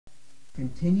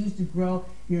continues to grow.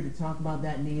 Here to talk about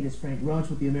that need is Frank Roach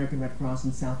with the American Red Cross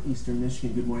in Southeastern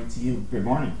Michigan. Good morning to you. Good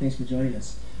morning. Thanks for joining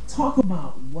us. Talk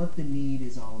about what the need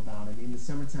is all about. I mean, in the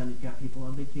summertime, you've got people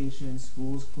on vacation,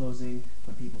 schools closing,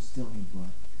 but people still need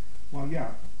blood. Well,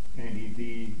 yeah, Andy,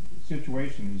 the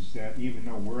situation is that even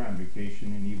though we're on vacation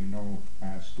and even though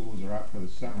schools are out for the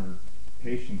summer,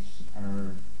 patients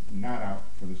are not out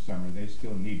for the summer. They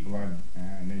still need blood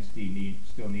and they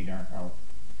still need our help.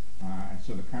 And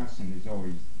so the constant is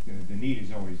always, the need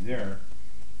is always there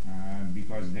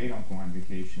because they don't go on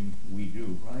vacation, we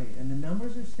do. Right, and the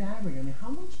numbers are staggering. I mean, how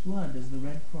much blood does the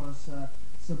Red Cross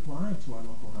supply to our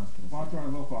local hospitals? Well, to our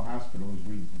local hospitals,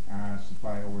 we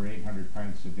supply over 800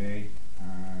 pints a day.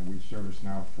 We service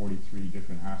now 43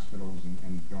 different hospitals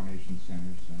and donation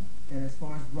centers. And as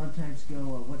far as blood types go,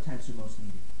 what types are most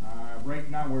needed? Right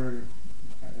now we're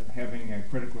having a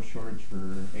critical shortage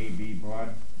for AB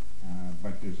blood,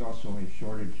 but there's also a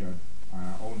shortage of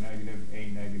O negative, A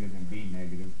negative, and B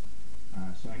negative.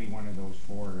 So any one of those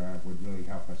four would really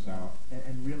help us out.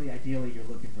 And really, ideally, you're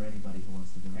looking for anybody who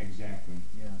wants to donate. Exactly.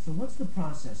 Yeah. So what's the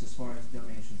process as far as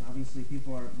donations? Obviously,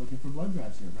 people are looking for blood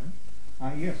drives here,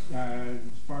 right? Yes. As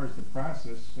far as the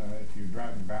process, if you're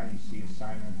driving by and you see a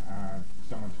sign,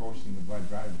 someone's hosting the blood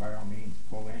drive, by all means,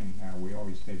 pull in. We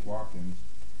always take walk-ins.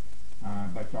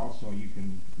 But also, you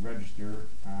can register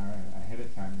ahead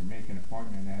of time and make an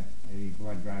appointment at a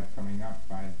blood drive coming up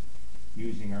by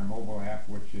using our mobile app,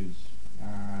 which is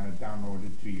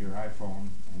downloaded to your iPhone,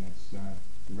 and it's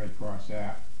the Red Cross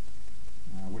app,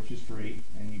 which is free.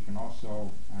 And you can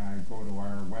also go to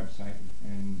our website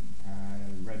and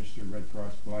register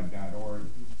redcrossblood.org,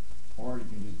 or you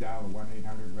can just dial the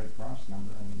 1-800 Red Cross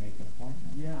number and make an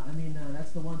appointment. Yeah, I mean,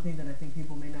 that's the one thing that I think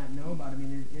people may not know about. I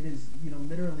mean, it is,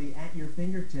 literally at your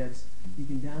fingertips. You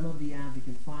can download the app, you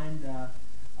can find a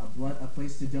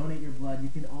place to donate your blood. You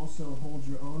can also hold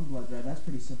your own blood drive. That's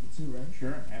pretty simple too, right?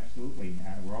 Sure, absolutely.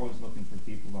 We're always looking for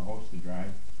people to host a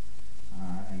drive.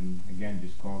 And again,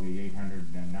 just call the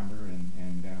 800 number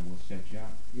and we'll set you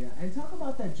up. Yeah, and talk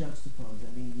about that juxtapose.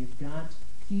 I mean, you've got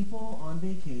people on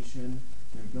vacation.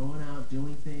 They're going out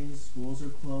doing things. Schools are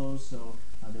closed, so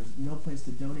there's no place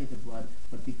to donate the blood.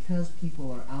 But because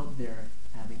people are out there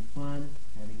having fun,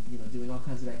 doing all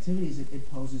kinds of activities,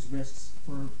 it poses risks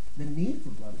for the need for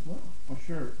blood as well. Well,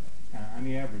 sure. On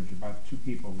the average, about 2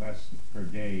 people less per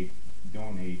day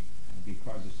donate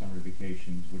because of summer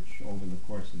vacations, which over the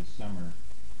course of the summer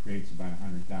creates about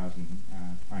 100,000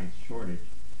 pints shortage.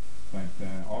 But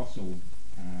also,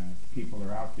 people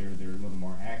are out there, they're a little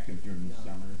more active